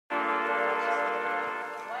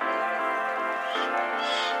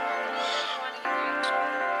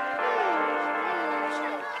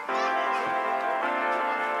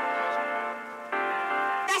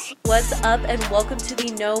What's up, and welcome to the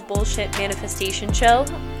No Bullshit Manifestation Show.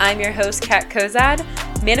 I'm your host, Kat Kozad,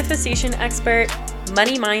 manifestation expert,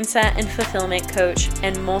 money mindset and fulfillment coach,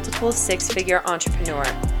 and multiple six-figure entrepreneur.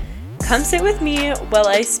 Come sit with me while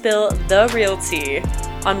I spill the real tea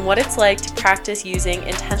on what it's like to practice using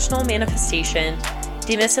intentional manifestation,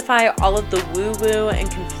 demystify all of the woo-woo and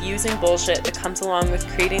confusing bullshit that comes along with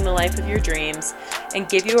creating the life of your dreams, and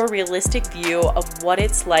give you a realistic view of what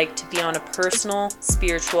it's like to be on a personal,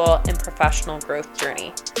 spiritual, and professional growth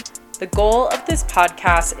journey. The goal of this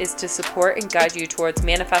podcast is to support and guide you towards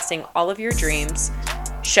manifesting all of your dreams,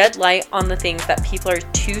 shed light on the things that people are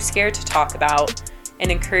too scared to talk about, and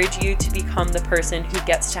encourage you to become the person who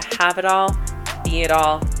gets to have it all, be it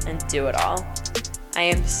all, and do it all. I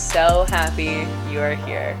am so happy you are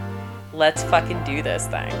here. Let's fucking do this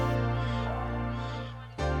thing.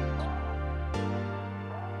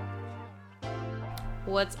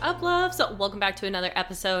 What's up, loves? Welcome back to another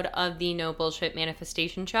episode of the No Bullshit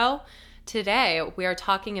Manifestation Show. Today, we are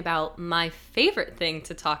talking about my favorite thing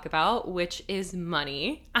to talk about, which is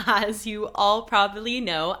money, as you all probably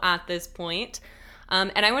know at this point.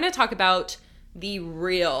 And I want to talk about the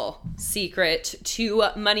real secret to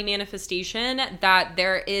money manifestation that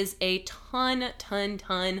there is a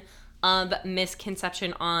ton of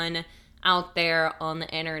misconception on out there on the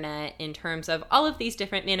internet in terms of all of these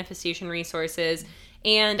different manifestation resources.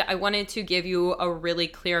 And I wanted to give you a really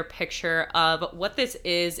clear picture of what this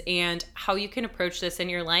is and how you can approach this in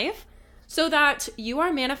your life so that you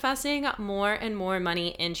are manifesting more and more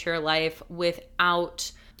money into your life without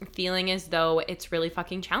feeling as though it's really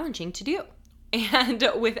fucking challenging to do. And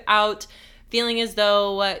without feeling as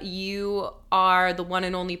though you are the one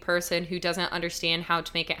and only person who doesn't understand how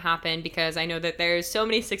to make it happen, because I know that there's so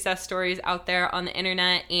many success stories out there on the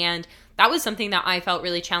internet, and that was something that I felt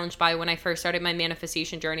really challenged by when I first started my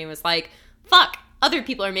manifestation journey. Was like, fuck, other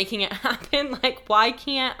people are making it happen, like why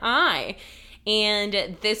can't I?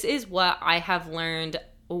 And this is what I have learned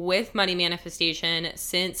with money manifestation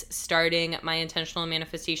since starting my intentional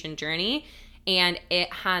manifestation journey, and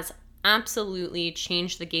it has absolutely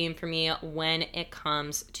changed the game for me when it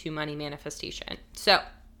comes to money manifestation. So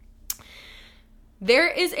there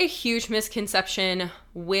is a huge misconception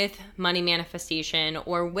with money manifestation,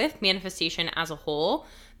 or with manifestation as a whole,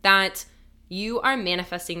 that you are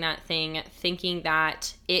manifesting that thing thinking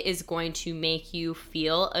that it is going to make you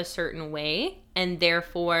feel a certain way, and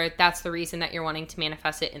therefore that's the reason that you're wanting to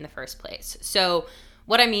manifest it in the first place. So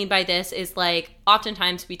what I mean by this is, like,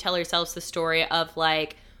 oftentimes we tell ourselves the story of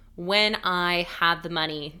like, when I have the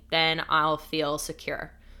money, then I'll feel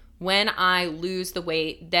secure. When I lose the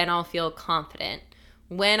weight, then I'll feel confident.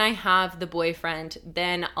 When I have the boyfriend,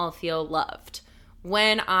 then I'll feel loved.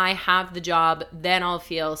 When I have the job, then I'll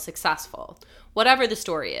feel successful. Whatever the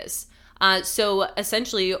story is. So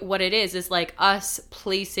essentially what it is like us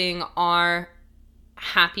placing our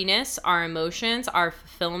happiness, our emotions, our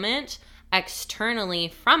fulfillment externally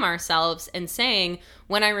from ourselves and saying,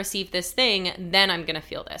 when I receive this thing, then I'm going to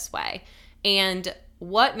feel this way. And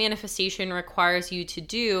what manifestation requires you to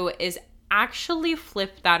do is actually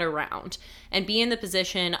flip that around and be in the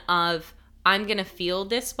position of, I'm going to feel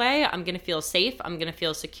this way. I'm going to feel safe. I'm going to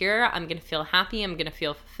feel secure. I'm going to feel happy. I'm going to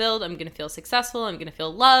feel fulfilled. I'm going to feel successful. I'm going to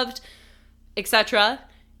feel loved, etc.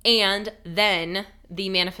 And then the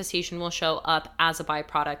manifestation will show up as a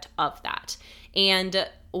byproduct of that. And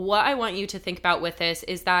what I want you to think about with this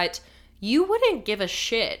is that you wouldn't give a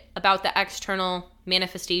shit about the external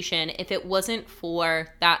manifestation if it wasn't for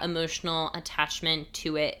that emotional attachment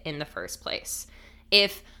to it in the first place.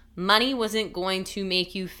 If money wasn't going to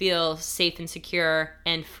make you feel safe and secure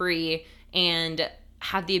and free and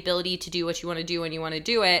have the ability to do what you want to do when you want to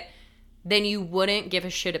do it, then you wouldn't give a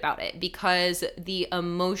shit about it, because the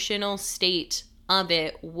emotional state of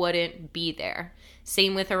it wouldn't be there.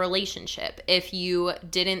 Same with a relationship. If you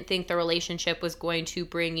didn't think the relationship was going to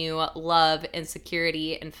bring you love and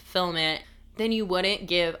security and fulfillment, then you wouldn't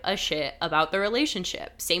give a shit about the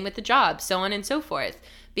relationship. Same with the job, so on and so forth.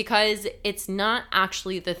 Because it's not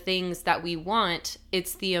actually the things that we want,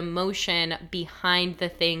 it's the emotion behind the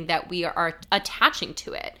thing that we are attaching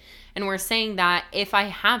to it. And we're saying that if I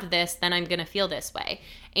have this, then I'm going to feel this way.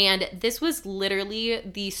 And this was literally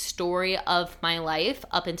the story of my life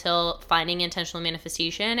up until finding intentional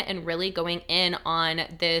manifestation and really going in on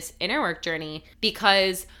this inner work journey,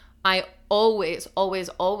 because I always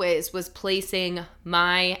was placing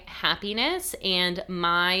my happiness and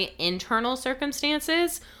my internal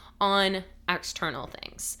circumstances on external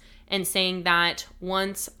things and saying that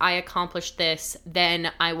once I accomplish this,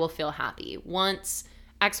 then I will feel happy. Once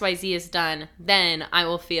XYZ is done, then I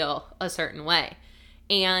will feel a certain way.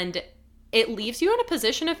 And it leaves you in a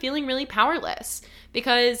position of feeling really powerless.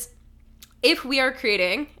 Because if we are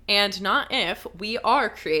creating, and not if, we are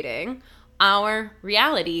creating our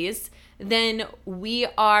realities, then we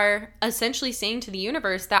are essentially saying to the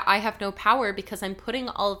universe that I have no power because I'm putting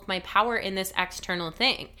all of my power in this external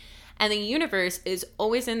thing. And the universe is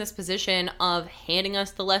always in this position of handing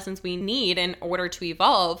us the lessons we need in order to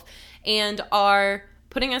evolve, and are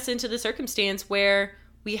putting us into the circumstance where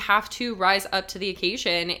we have to rise up to the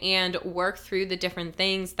occasion and work through the different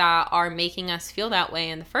things that are making us feel that way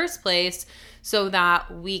in the first place, so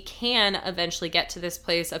that we can eventually get to this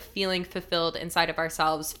place of feeling fulfilled inside of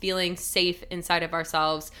ourselves, feeling safe inside of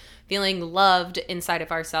ourselves, feeling loved inside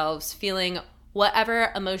of ourselves, feeling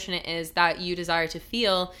whatever emotion it is that you desire to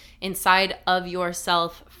feel inside of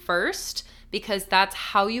yourself first, because that's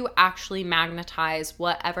how you actually magnetize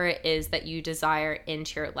whatever it is that you desire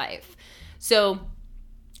into your life. So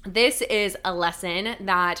this is a lesson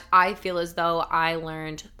that I feel as though I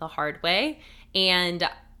learned the hard way, and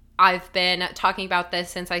I've been talking about this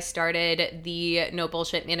since I started the No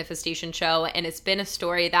Bullshit Manifestation Show, and it's been a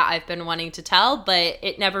story that I've been wanting to tell, but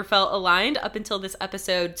it never felt aligned up until this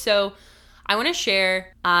episode. So I want to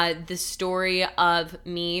share the story of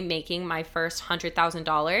me making my first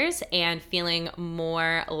 $100,000 and feeling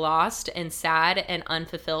more lost and sad and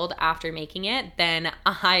unfulfilled after making it than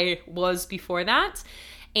I was before that,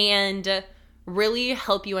 and really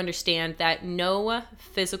help you understand that no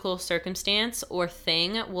physical circumstance or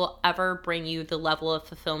thing will ever bring you the level of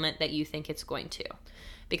fulfillment that you think it's going to.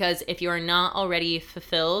 Because if you are not already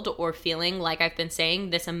fulfilled or feeling, like I've been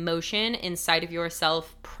saying, this emotion inside of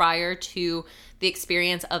yourself prior to the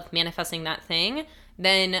experience of manifesting that thing,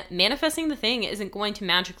 then manifesting the thing isn't going to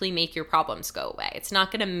magically make your problems go away. It's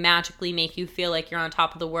not going to magically make you feel like you're on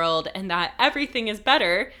top of the world and that everything is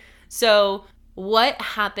better. So what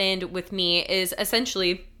happened with me is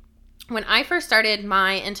essentially, when I first started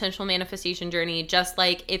my intentional manifestation journey, just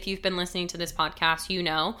like if you've been listening to this podcast, you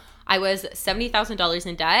know, I was $70,000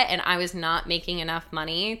 in debt and I was not making enough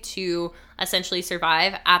money to essentially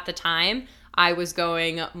survive at the time. I was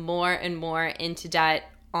going more and more into debt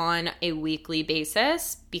on a weekly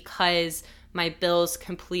basis because my bills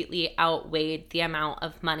completely outweighed the amount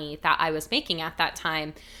of money that I was making at that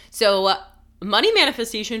time. So money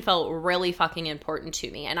manifestation felt really fucking important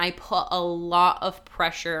to me, and I put a lot of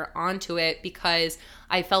pressure onto it because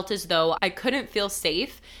I felt as though I couldn't feel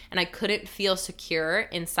safe and I couldn't feel secure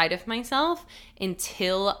inside of myself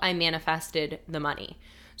until I manifested the money.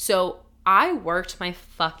 So I worked my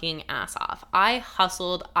fucking ass off. I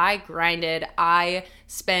hustled, I grinded, I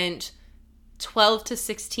spent 12 to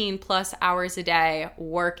 16 plus hours a day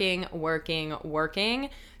working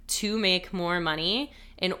to make more money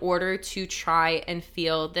in order to try and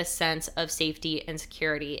feel this sense of safety and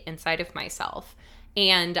security inside of myself.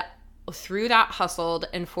 And through that hustled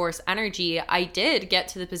and forced energy, I did get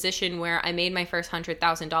to the position where I made my first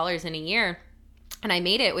 $100,000 in a year, and I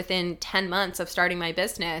made it within 10 months of starting my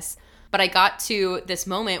business. But I got to this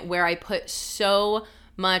moment where I put so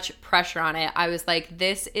much pressure on it. I was like,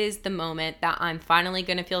 this is the moment that I'm finally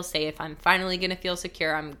going to feel safe. I'm finally going to feel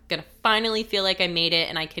secure. I'm going to finally feel like I made it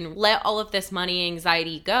and I can let all of this money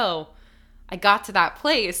anxiety go. I got to that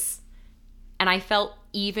place and I felt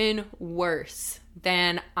even worse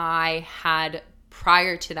than I had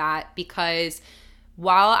prior to that, because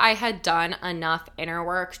while I had done enough inner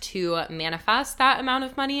work to manifest that amount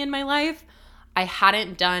of money in my life, I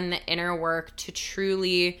hadn't done the inner work to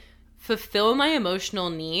truly fulfill my emotional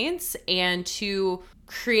needs and to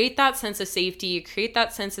create that sense of safety, create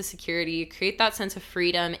that sense of security, create that sense of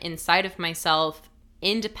freedom inside of myself,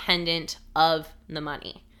 independent of the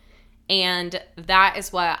money. And that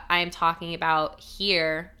is what I'm talking about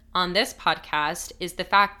here on this podcast, is the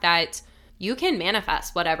fact that you can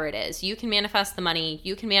manifest whatever it is. You can manifest the money,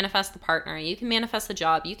 you can manifest the partner, you can manifest the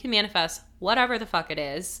job, you can manifest whatever the fuck it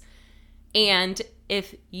is. And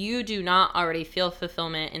if you do not already feel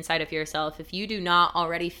fulfillment inside of yourself, if you do not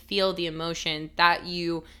already feel the emotion that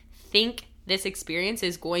you think this experience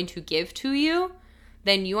is going to give to you,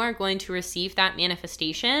 then you are going to receive that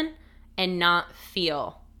manifestation and not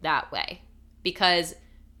feel that way, because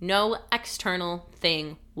no external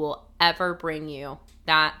thing will ever bring you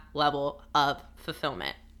that level of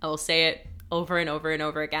fulfillment. I will say it over and over and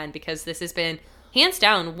over again, because this has been hands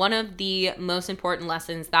down one of the most important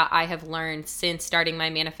lessons that I have learned since starting my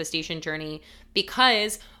manifestation journey.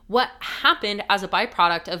 Because what happened as a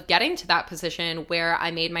byproduct of getting to that position where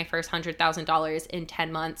I made my first $100,000 in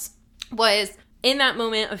 10 months was in that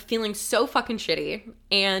moment of feeling so fucking shitty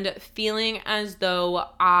and feeling as though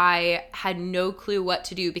I had no clue what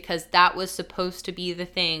to do, because that was supposed to be the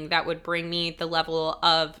thing that would bring me the level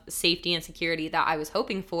of safety and security that I was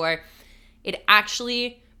hoping for, it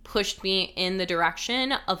actually pushed me in the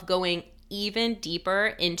direction of going even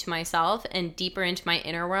deeper into myself and deeper into my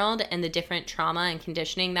inner world and the different trauma and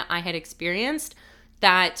conditioning that I had experienced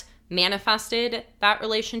that manifested that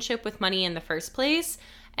relationship with money in the first place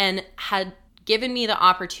and had given me the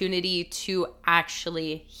opportunity to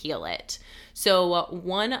actually heal it. So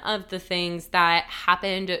one of the things that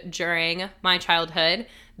happened during my childhood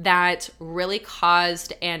that really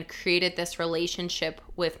caused and created this relationship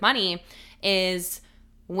with money is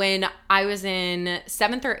when I was in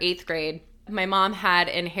 7th or 8th grade. My mom had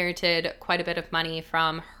inherited quite a bit of money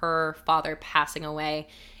from her father passing away.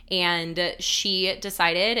 And she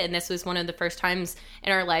decided, and this was one of the first times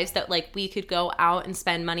in our lives that like we could go out and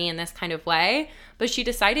spend money in this kind of way, but she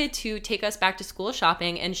decided to take us back to school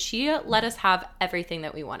shopping, and she let us have everything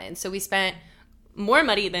that we wanted. So we spent more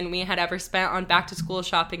money than we had ever spent on back to school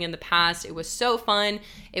shopping in the past. It was so fun.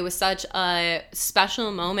 It was such a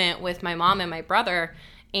special moment with my mom and my brother.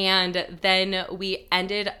 And then we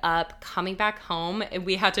ended up coming back home.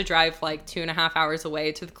 We had to drive like 2.5 hours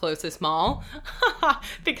away to the closest mall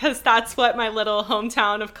because that's what my little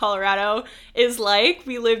hometown of Colorado is like.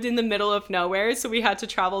 We lived in the middle of nowhere, so we had to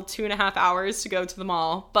travel 2.5 hours to go to the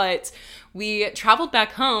mall. But we traveled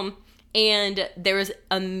back home, and there was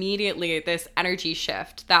immediately this energy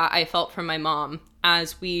shift that I felt from my mom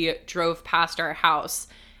as we drove past our house.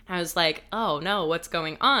 I was like, oh no, what's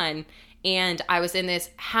going on? And I was in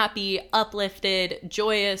this happy, uplifted,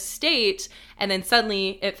 joyous state. And then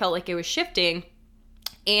suddenly it felt like it was shifting.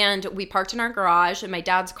 And we parked in our garage, and my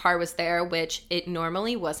dad's car was there, which it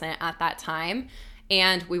normally wasn't at that time.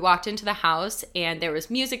 And we walked into the house, and there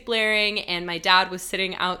was music blaring, and my dad was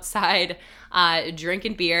sitting outside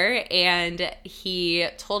drinking beer. And he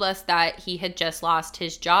told us that he had just lost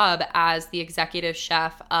his job as the executive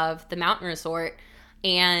chef of the mountain resort.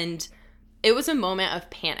 And it was a moment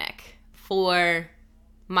of panic for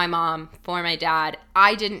my mom, for my dad.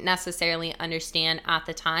 I didn't necessarily understand at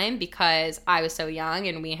the time because I was so young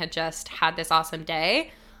and we had just had this awesome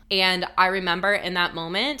day. And I remember in that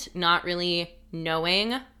moment not really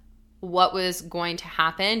knowing what was going to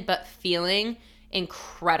happen, but feeling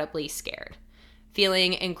incredibly scared,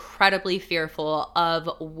 feeling incredibly fearful of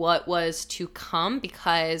what was to come,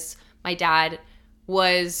 because my dad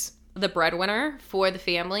was the breadwinner for the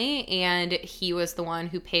family, and he was the one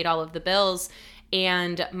who paid all of the bills.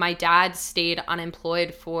 And my dad stayed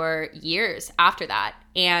unemployed for years after that.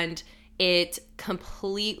 And it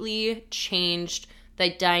completely changed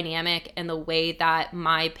the dynamic and the way that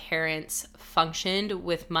my parents functioned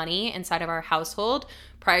with money inside of our household.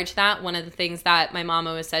 Prior to that, one of the things that my mom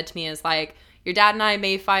always said to me is like, your dad and I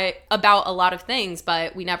may fight about a lot of things,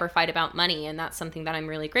 but we never fight about money. And that's something that I'm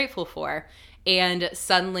really grateful for. And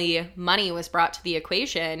suddenly money was brought to the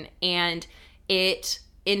equation, and it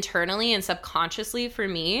internally and subconsciously for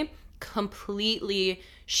me completely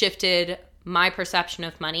shifted my perception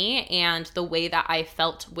of money and the way that I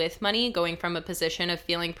felt with money, going from a position of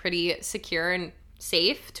feeling pretty secure and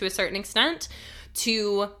safe to a certain extent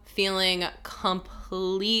to feeling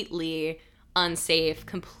completely unsafe,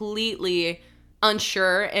 completely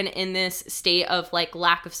unsure, and in this state of like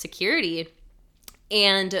lack of security.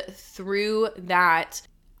 And through that,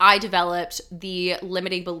 I developed the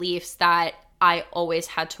limiting beliefs that I always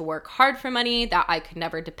had to work hard for money, that I could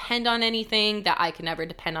never depend on anything, that I could never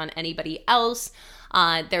depend on anybody else.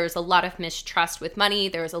 There was a lot of mistrust with money.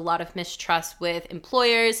 There was a lot of mistrust with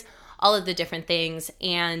employers, all of the different things.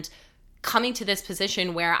 And coming to this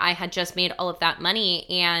position where I had just made all of that money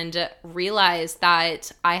and realized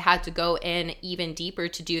that I had to go in even deeper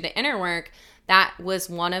to do the inner work, that was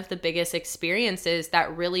one of the biggest experiences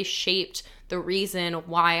that really shaped the reason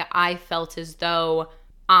why I felt as though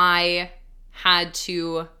I had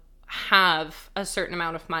to have a certain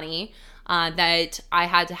amount of money, that I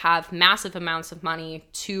had to have massive amounts of money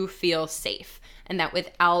to feel safe, and that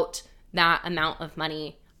without that amount of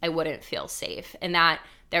money, I wouldn't feel safe, and that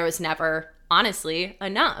there was never, honestly,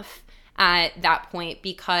 enough at that point,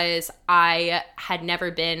 because I had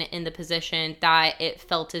never been in the position that it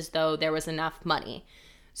felt as though there was enough money.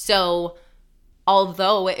 So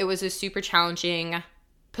although it was a super challenging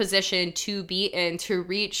position to be in, to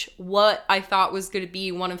reach what I thought was going to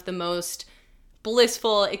be one of the most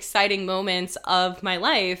blissful, exciting moments of my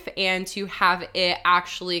life, and to have it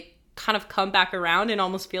actually kind of come back around and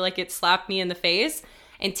almost feel like it slapped me in the face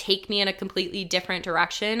and take me in a completely different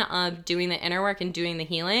direction of doing the inner work and doing the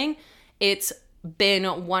healing, it's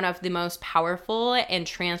been one of the most powerful and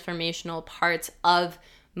transformational parts of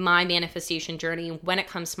my manifestation journey when it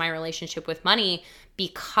comes to my relationship with money,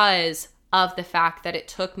 because of the fact that it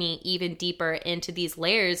took me even deeper into these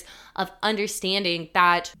layers of understanding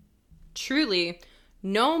that truly,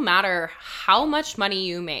 no matter how much money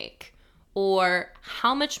you make or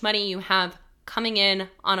how much money you have coming in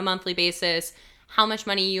on a monthly basis, how much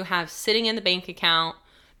money you have sitting in the bank account,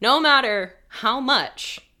 no matter how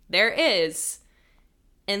much there is,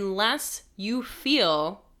 unless you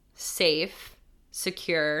feel safe,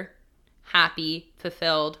 secure, happy,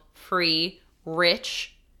 fulfilled, free,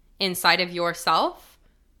 rich inside of yourself,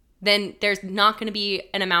 then there's not going to be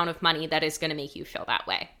an amount of money that is going to make you feel that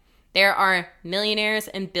way. There are millionaires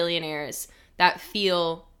and billionaires that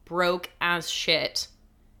feel broke as shit.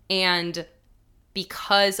 And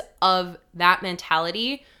because of that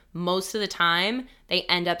mentality, most of the time, they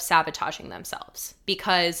end up sabotaging themselves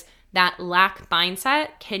because that lack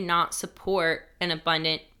mindset cannot support an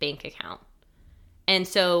abundant bank account. And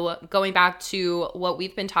so going back to what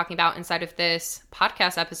we've been talking about inside of this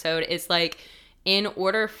podcast episode is like, in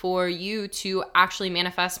order for you to actually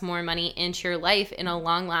manifest more money into your life in a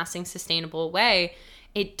long-lasting, sustainable way,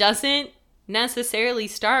 it doesn't necessarily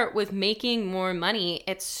start with making more money.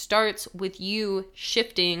 It starts with you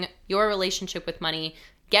shifting your relationship with money,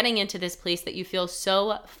 getting into this place that you feel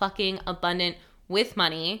so fucking abundant with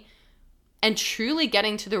money, and truly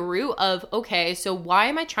getting to the root of, okay, so why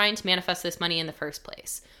am I trying to manifest this money in the first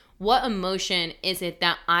place? What emotion is it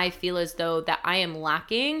that I feel as though that I am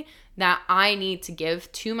lacking, that I need to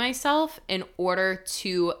give to myself in order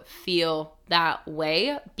to feel that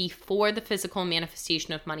way before the physical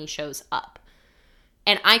manifestation of money shows up?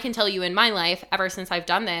 And I can tell you in my life, ever since I've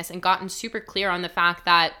done this and gotten super clear on the fact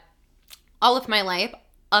that all of my life,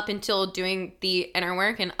 up until doing the inner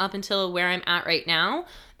work and up until where I'm at right now,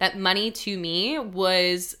 that money to me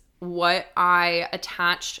was what I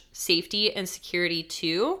attached safety and security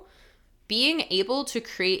to. Being able to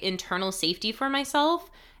create internal safety for myself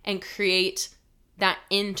and create that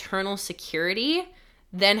internal security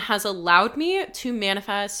then has allowed me to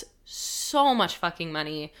manifest so much fucking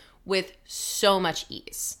money with so much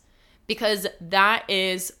ease. Because that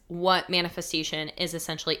is what manifestation is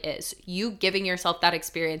essentially is. You giving yourself that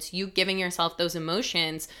experience, you giving yourself those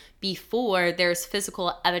emotions before there's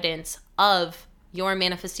physical evidence of your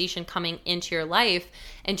manifestation coming into your life,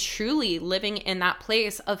 and truly living in that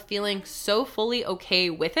place of feeling so fully okay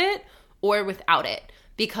with it or without it,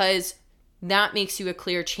 because that makes you a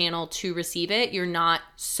clear channel to receive it. You're not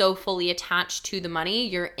so fully attached to the money.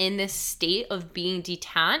 You're in this state of being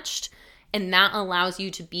detached, and that allows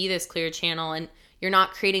you to be this clear channel, and you're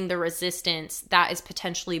not creating the resistance that is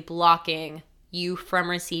potentially blocking you from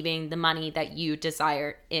receiving the money that you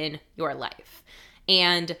desire in your life.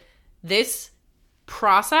 And this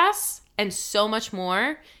process and so much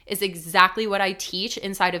more is exactly what I teach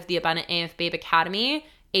inside of the Abundant AF Babe Academy,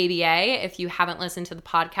 ABA. If you haven't listened to the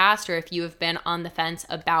podcast or if you have been on the fence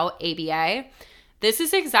about ABA, this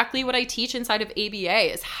is exactly what I teach inside of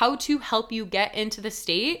ABA, is how to help you get into the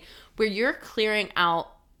state where you're clearing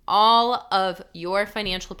out all of your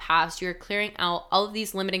financial past, you're clearing out all of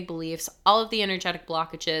these limiting beliefs, all of the energetic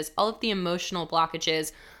blockages, all of the emotional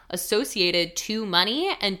blockages associated to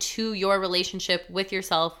money and to your relationship with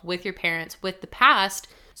yourself, with your parents, with the past,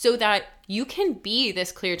 so that you can be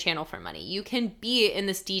this clear channel for money. You can be in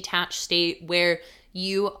this detached state where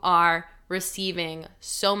you are receiving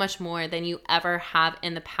so much more than you ever have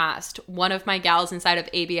in the past. One of my gals inside of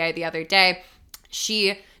ABA the other day,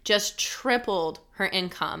 she just tripled her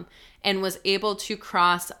income and was able to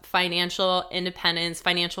cross financial independence,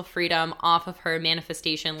 financial freedom off of her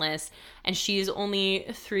manifestation list. And she's only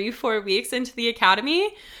 3-4 weeks into the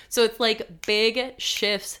academy. So it's like big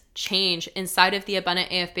shifts change inside of the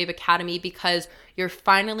Abundant AF Babe Academy, because you're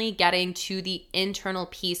finally getting to the internal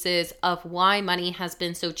pieces of why money has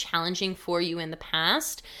been so challenging for you in the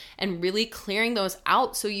past, and really clearing those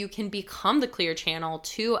out so you can become the clear channel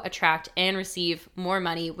to attract and receive more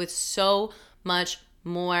money with so much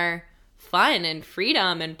more fun and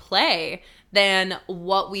freedom and play than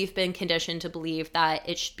what we've been conditioned to believe, that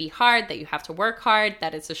it should be hard, that you have to work hard,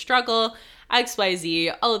 that it's a struggle,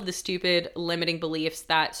 XYZ, all of the stupid limiting beliefs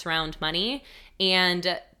that surround money.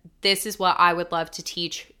 And this is what I would love to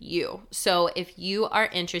teach you. So if you are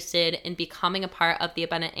interested in becoming a part of the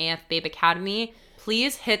Abundant AF Babe Academy,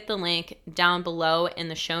 please hit the link down below in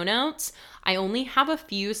the show notes. I only have a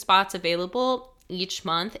few spots available each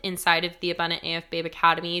month inside of the Abundant AF Babe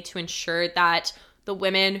Academy to ensure that the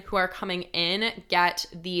women who are coming in get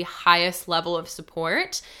the highest level of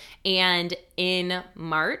support. And in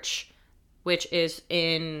March, which is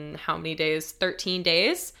in how many days? 13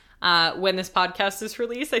 days. When this podcast is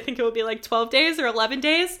released, I think it will be like 12 days or 11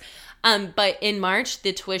 days. But in March,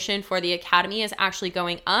 the tuition for the Academy is actually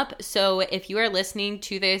going up. So if you are listening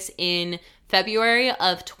to this in February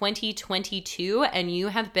of 2022 and you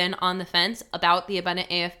have been on the fence about the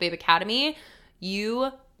Abundant AF Babe Academy, you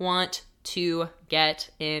want to get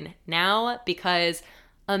in now, because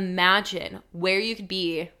imagine where you could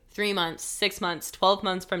be 3 months, 6 months, 12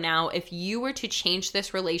 months from now if you were to change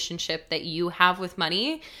this relationship that you have with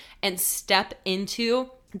money and step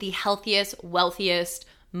into the healthiest, wealthiest,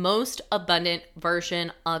 most abundant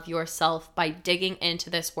version of yourself by digging into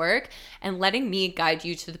this work and letting me guide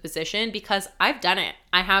you to the position, because I've done it.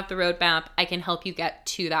 I have the roadmap. I can help you get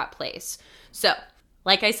to that place. So,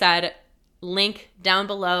 like I said, link down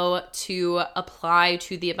below to apply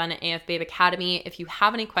to the Abundant AF Babe Academy. If you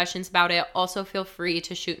have any questions about it, also feel free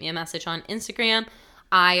to shoot me a message on Instagram.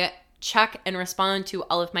 I check and respond to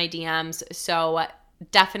all of my DMs, so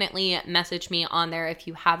definitely message me on there if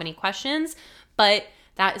you have any questions. But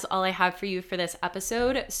that is all I have for you for this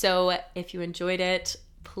episode. So if you enjoyed it,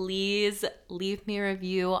 please leave me a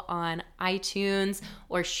review on iTunes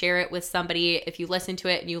or share it with somebody. If you listen to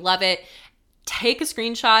it and you love it, take a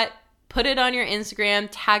screenshot, put it on your Instagram,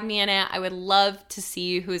 tag me in it. I would love to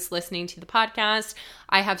see who's listening to the podcast.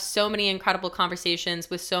 I have so many incredible conversations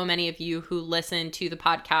with so many of you who listen to the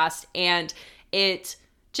podcast, and it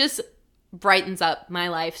just brightens up my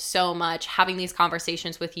life so much having these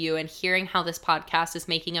conversations with you and hearing how this podcast is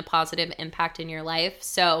making a positive impact in your life.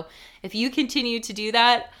 So if you continue to do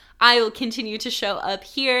that, I will continue to show up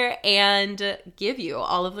here and give you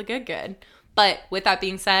all of the good. But with that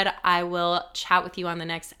being said, I will chat with you on the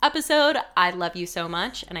next episode. I love you so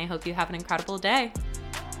much, and I hope you have an incredible day.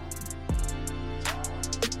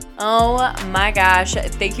 Oh my gosh,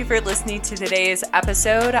 thank you for listening to today's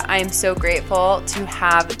episode. I am so grateful to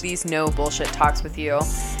have these no bullshit talks with you.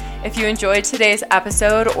 If you enjoyed today's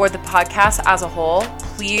episode or the podcast as a whole,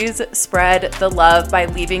 please spread the love by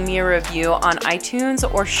leaving me a review on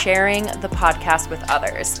iTunes or sharing the podcast with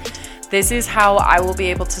others. This is how I will be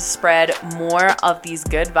able to spread more of these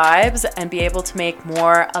good vibes and be able to make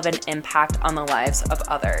more of an impact on the lives of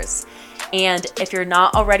others. And if you're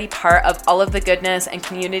not already part of all of the goodness and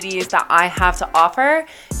communities that I have to offer,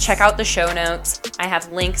 check out the show notes. I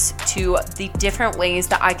have links to the different ways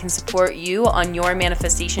that I can support you on your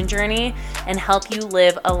manifestation journey and help you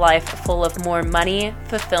live a life full of more money,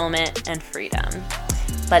 fulfillment, and freedom.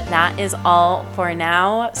 But that is all for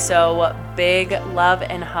now. So big love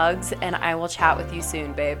and hugs, and I will chat with you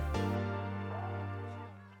soon, babe.